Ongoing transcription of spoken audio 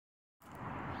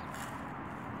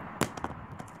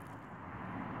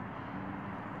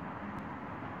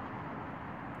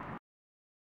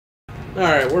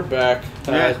Alright, we're back.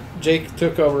 Yeah. Jake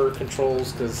took over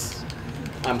controls because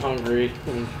I'm hungry,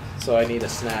 and so I need a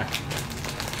snack.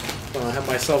 So I have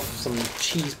myself some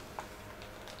cheese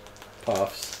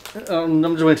puffs. I'm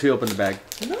just waiting till you open the bag.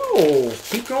 No!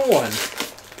 Keep going.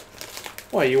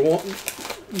 Why, you won't...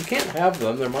 You can't have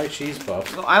them. They're my cheese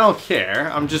puffs. No, I don't care.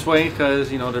 I'm just waiting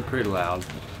because, you know, they're pretty loud.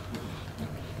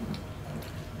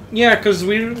 Yeah, because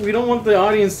we don't want the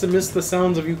audience to miss the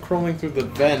sounds of you crawling through the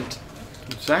vent.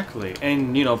 Exactly.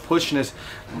 And, you know, pushing this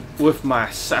with my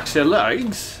sexy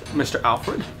legs, Mr.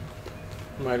 Alfred.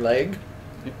 My leg?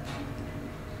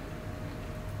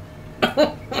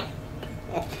 The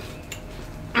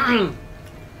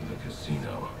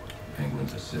casino.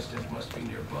 Penguin's assistant must be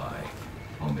nearby.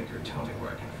 I'll make her tell me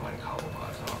where I can find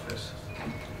Cobblepot's office.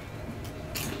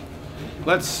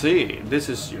 Let's see. This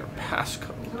is your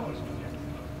passcode.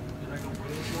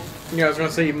 Yeah, I was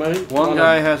gonna say you might. One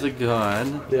guy has a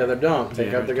gun. The other don't.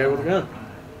 Take out the guy with a gun.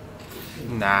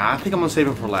 Nah, I think I'm gonna save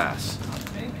him for last.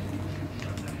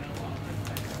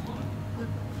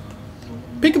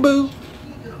 Peekaboo!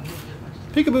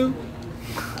 Peekaboo!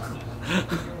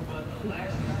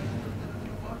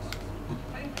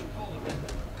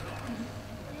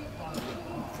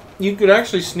 You could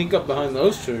actually sneak up behind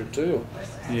those two, too.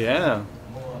 Yeah.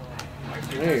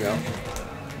 There you go.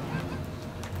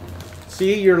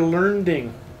 See, you're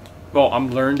learning. Oh, I'm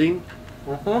learning.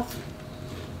 Uh-huh.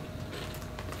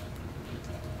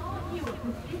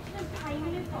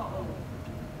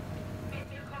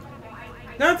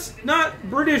 That's not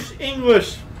British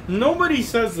English. Nobody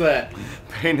says that.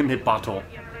 Pain in my bottle.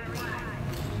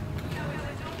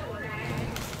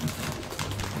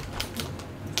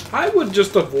 I would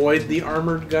just avoid the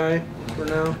armored guy for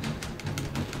now.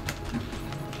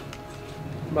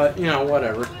 But, you know,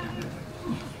 whatever.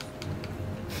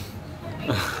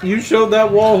 You showed that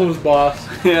wall who's boss.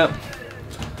 Yeah.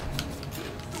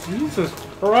 Jesus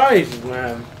Christ,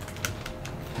 man.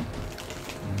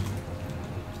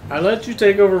 I let you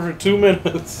take over for 2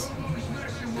 minutes.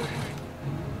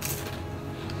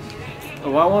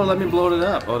 Oh, why won't it let me blow it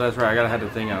up? Oh, that's right. I gotta have the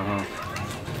thing out, huh?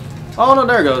 Oh, no,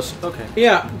 there it goes. Okay.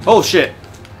 Yeah. Oh, shit.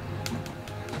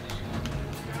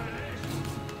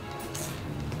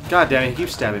 God damn it, he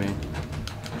keeps stabbing me.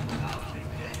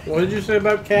 What did you say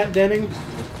about Kat Denning?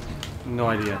 No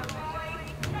idea.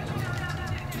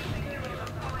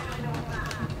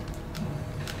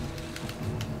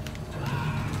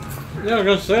 Yeah, I was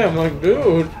gonna say, I'm like,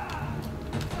 dude.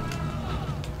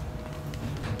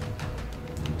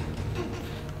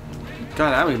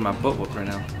 God, I'm getting my butt whooped right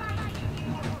now.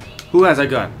 Who has a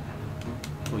gun?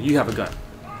 Well, you have a gun.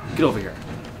 Get over here.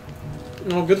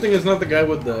 No, good thing it's not the guy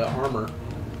with the armor.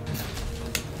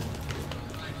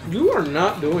 You are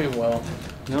not doing well.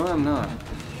 No, I'm not.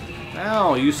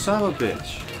 Ow, you son of a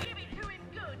bitch.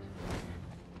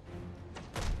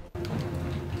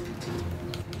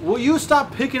 Will you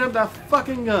stop picking up that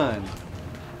fucking gun?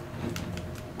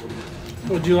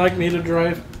 Would you like me to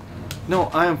drive? No,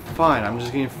 I am fine. I'm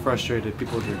just getting frustrated at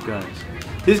people with their guns.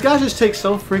 These guys just take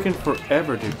so freaking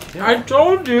forever to kill. I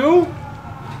told you!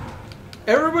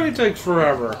 Everybody takes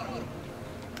forever.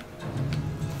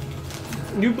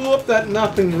 You blew up that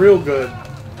nothing real good.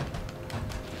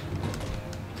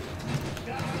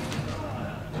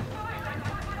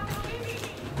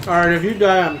 Alright, if you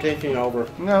die, I'm taking over.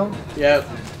 No. Yeah.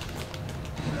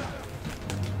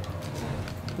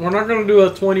 We're not gonna do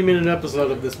a 20-minute episode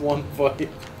of this one fight.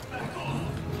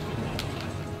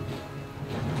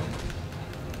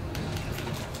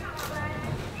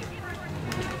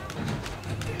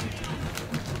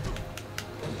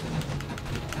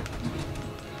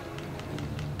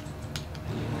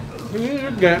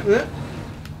 You get it.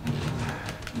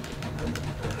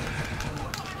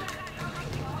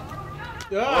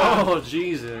 Ah. Oh,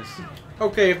 Jesus.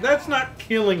 Okay, if that's not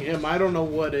killing him, I don't know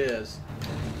what is.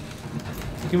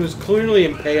 He was clearly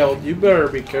impaled. You better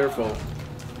be careful.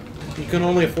 You can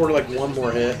only afford like one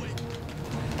more hit.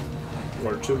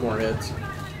 Or 2 more hits.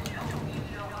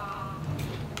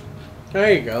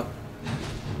 There you go.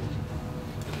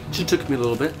 She took me a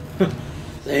little bit.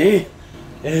 See?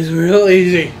 It's real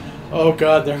easy. Oh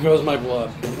god, there goes my blood.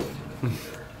 The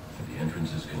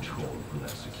entrance is controlled from that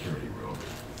security room.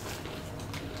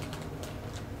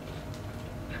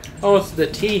 Oh, it's the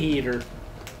tea heater.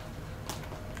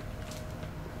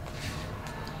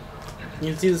 You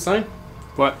can see the sign?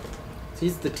 What?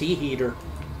 It's the tea heater.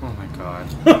 Oh my god.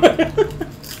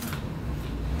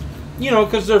 You know,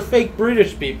 because they're fake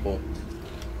British people.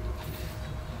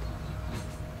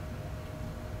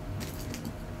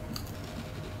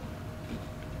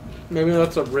 Maybe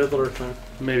that's a Riddler thing.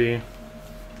 Maybe.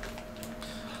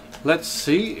 Let's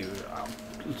see.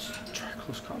 Let's try.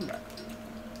 Close combat.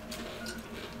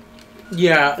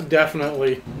 Yeah,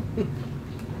 definitely.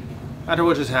 After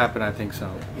what just happened, I think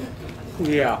so.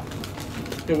 Yeah.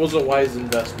 It was a wise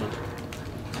investment.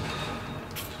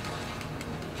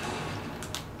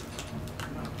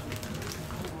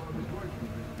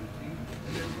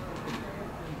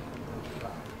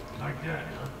 Like that,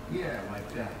 huh? Yeah,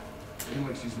 like that. Seems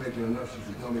like she's making enough she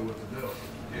can tell me what to do.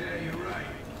 Yeah, you're right.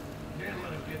 Can't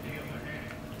let him get the upper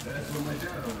hand. That's what my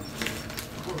dad always said.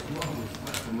 Of course, Mom would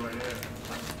slap him right there.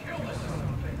 Kill this son of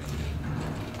a bitch.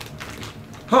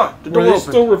 Huh! The Were door they opened.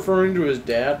 still referring to his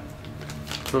dad?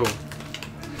 Who?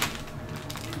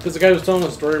 Because the guy was telling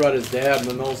a story about his dad, and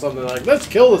then all of a sudden they're like, let's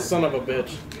kill this son of a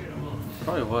bitch.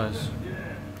 Probably was.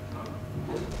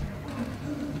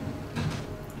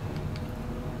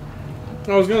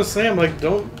 I was gonna say, I'm like,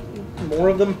 don't more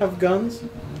of them have guns?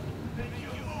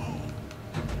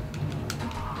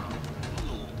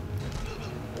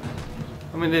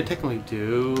 I mean, they technically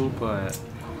do, but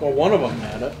Well, one of them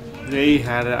had it. they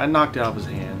had it. I knocked it out of his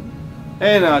hand.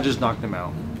 And I just knocked him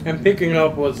out. And picking it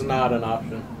up was not an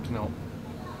option. No.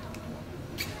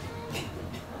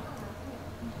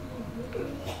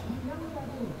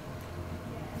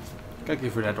 Gotta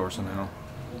get through that door somehow.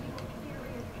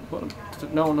 What?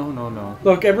 No, no, no, no.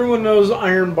 Look, everyone knows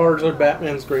iron bars are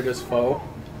Batman's greatest foe.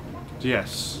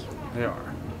 Yes, they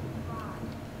are.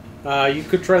 You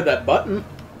could try that button.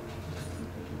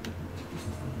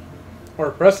 Or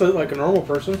press it like a normal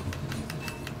person.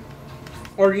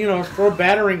 Or, you know, throw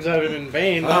batterings at it in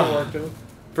vain. That'll work too.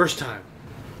 First time.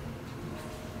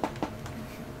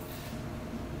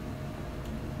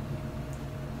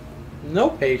 No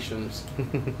patience.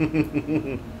 That's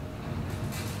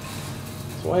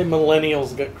why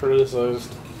millennials get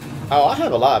criticized. Oh, I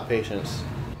have a lot of patience.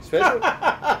 Especially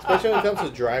when it comes to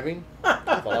driving. I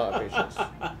have a lot of patience.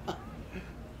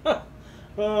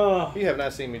 Oh. You have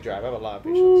not seen me drive. I have a lot of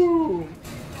patience. Woo.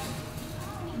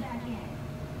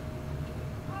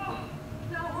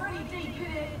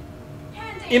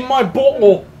 In my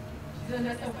bottle.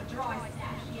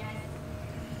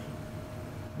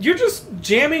 You're just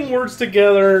jamming words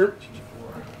together,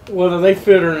 whether they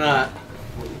fit or not.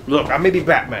 Look, I may be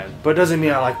Batman, but it doesn't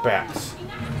mean I like bats.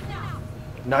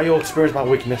 Now you'll experience my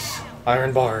weakness.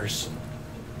 Iron bars.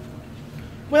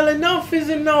 Well, enough is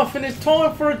enough, and it's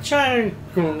time for a change.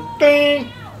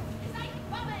 Ding.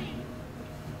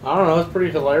 I don't know. It's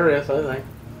pretty hilarious, I think.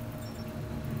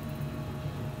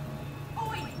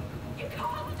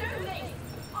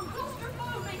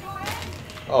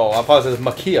 Oh, I thought it was a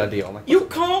Makia deal. I'm like, You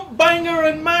can't bang her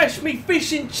and mash me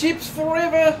fish and chips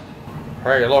forever.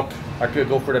 hey, look. I could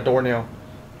go for the door now.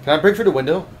 Can I break through the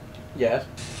window? Yes.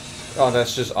 Oh,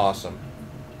 that's just awesome.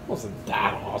 Wasn't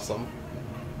that awesome?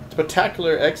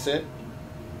 Spectacular exit.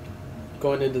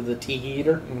 Going into the tea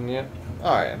heater. Yeah.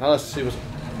 Alright, now let's see what's...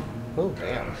 Oh,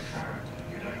 damn.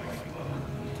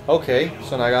 Okay,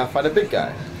 so now I gotta fight a big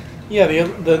guy. Yeah,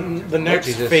 the next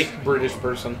Jesus. fake British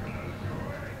person.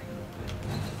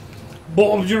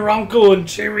 Bob's your uncle and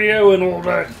cheerio and all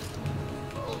that.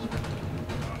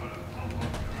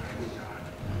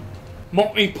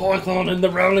 Monty Python and the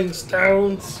Rolling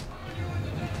Stones.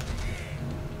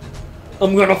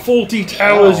 I'm gonna 40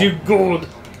 towers, Wow. you good.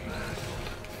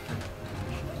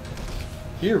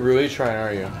 You're really trying,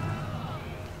 are you?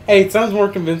 Hey, it sounds more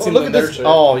Oh, convincing look than at their this. shit.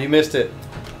 Oh, you missed it.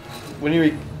 When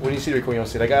you see the recording, you'll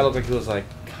see that guy looked like he was like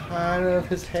kind of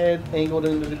his head angled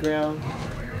into the ground.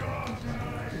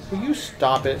 Will you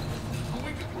stop it?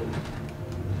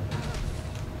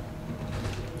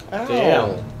 Ow.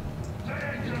 Damn.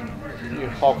 You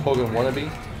Hulk Hogan wannabe.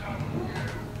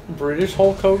 British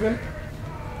Hulk Hogan?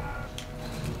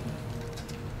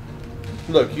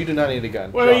 Look, you do not need a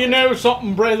gun. Well, Drop you it. know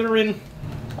something, brethren.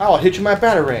 I'll hit you with my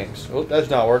batarangs. Oh, that's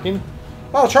not working.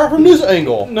 I'll try from this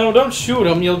angle. No, don't shoot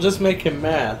him. You'll just make him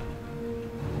mad.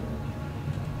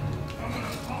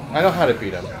 I know how to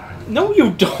beat him. No,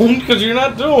 you don't, because you're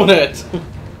not doing it.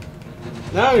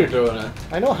 Now you're doing it.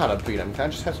 I know how to beat him. Can I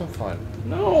just have some fun?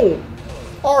 No.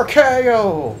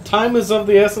 RKO! Time is of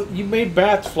the essence. You made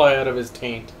bats fly out of his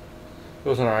taint. It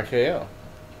was an RKO.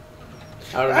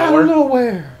 Out of Out nowhere. of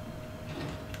nowhere.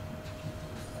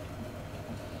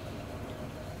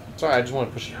 Sorry, I just want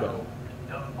to push the button.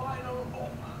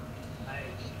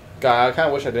 God, I kind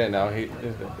of wish I didn't now. His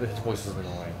voice is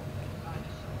annoying.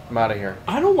 I'm out of here.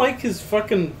 I don't like his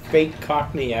fucking fake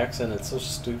Cockney accent. It's so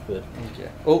stupid. Okay.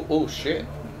 Oh, shit.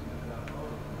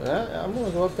 I'm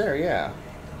gonna go up there, yeah.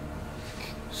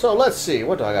 So let's see.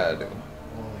 What do I gotta do?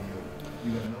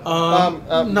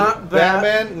 Not that.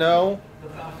 Batman, no.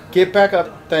 Get back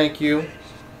up. Thank you.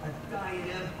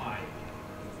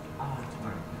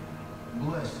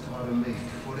 Blessed are the meek,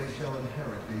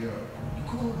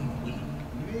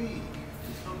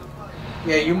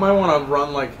 Yeah, you might want to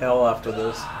run like hell after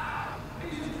this.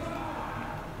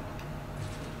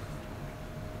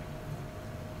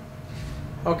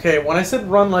 Okay, when I said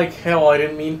run like hell, I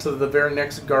didn't mean to the very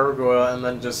next gargoyle and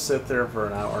then just sit there for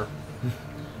an hour.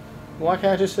 Why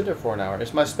can't I just sit there for an hour?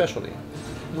 It's my specialty.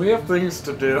 We have things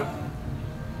to do.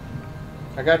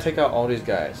 I gotta take out all these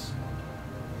guys.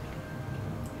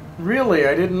 Really?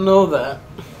 I didn't know that.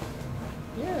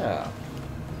 Yeah.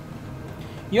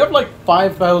 You have like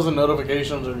 5,000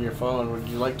 notifications on your phone. Would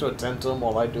you like to attend to them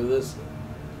while I do this?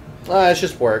 It's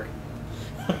just work.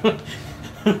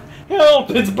 Help!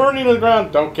 It's burning to the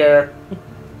ground. Don't care.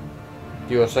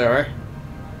 You sorry?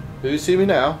 Do you see me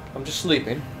now? I'm just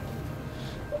sleeping.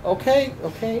 Okay,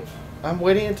 okay. I'm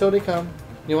waiting until they come.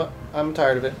 You know what? I'm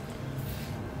tired of it.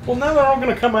 Well, now they're all going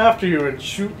to come after you and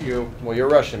shoot you. Well, you're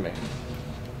rushing me.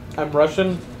 I'm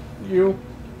rushing you.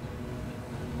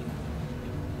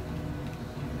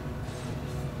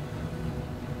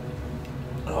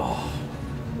 Oh.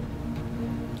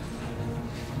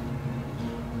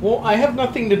 Well, I have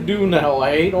nothing to do now.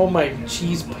 I ate all my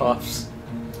cheese puffs.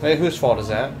 Hey, whose fault is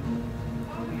that?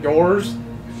 Yours?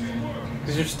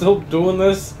 Because you're still doing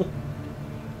this?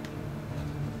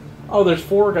 Oh, there's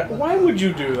 4 guys. Why would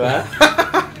you do that?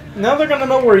 Now they're going to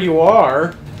know where you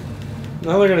are.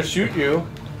 Now they're going to shoot you.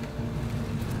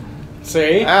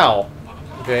 See? Ow.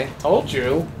 Okay. Told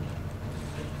you.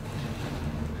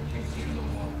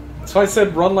 So I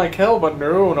said run like hell, but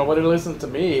no, nobody listened to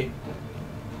me.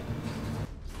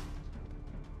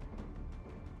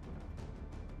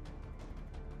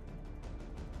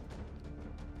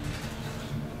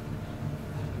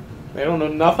 They don't know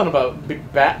nothing about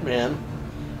Big Batman.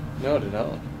 No, they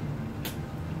don't.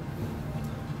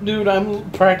 Dude,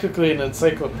 I'm practically an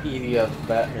encyclopedia of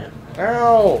Batman.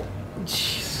 Ow!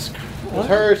 Jesus Christ. This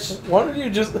hurts. Why don't you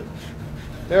just... It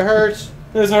hurts.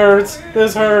 This hurts.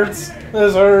 This hurts.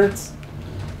 This hurts.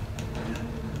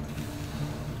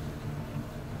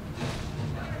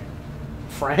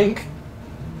 Frank?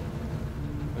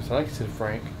 It's like you said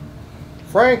Frank.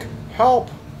 Frank, help!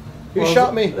 You Well,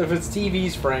 shot me. If it's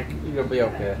TV's Frank, you'll be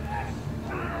okay.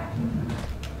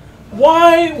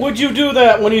 Why would you do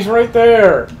that when he's right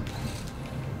there?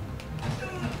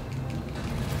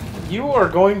 You are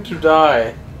going to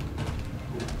die.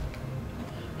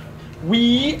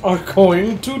 We are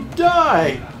going to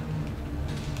die.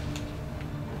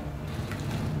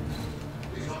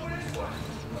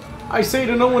 I say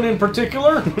to no one in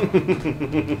particular.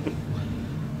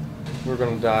 We're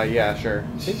gonna die, yeah, sure.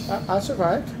 See, I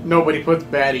survived. Nobody puts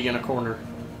Batty in a corner.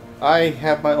 I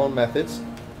have my own methods.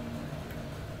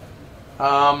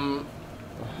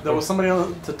 There was somebody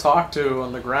to talk to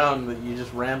on the ground that you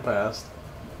just ran past.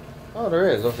 Oh, there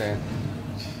is, okay.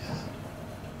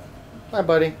 Hi,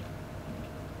 buddy.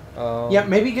 Yeah,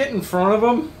 maybe get in front of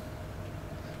him.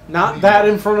 Not that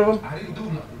in front of him. I didn't do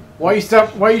nothing. Why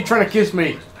are you trying to kiss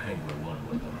me? Penguin won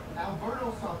with him.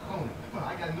 Alberto Falcone. But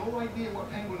I got no idea what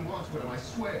Penguin wants with him, I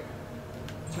swear.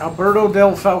 Alberto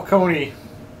del Falcone.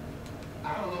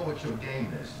 I don't know what your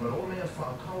game is, but old man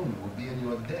Falcone will be in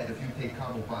your debt if you take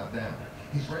Cabo 5 down.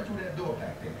 He's right through that door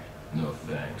back there. No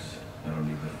thanks. I don't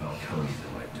need the Falcones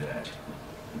in my debt.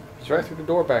 It's right through the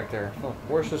door back there. Oh,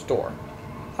 where's this door?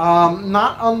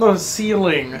 Not on the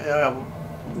ceiling.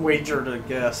 Wager to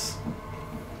guess.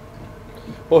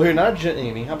 Well, here, not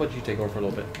Amy. How about you take over for a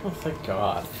little bit? Oh, thank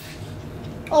God.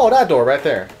 Oh, that door right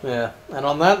there. Yeah, and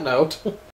on that note...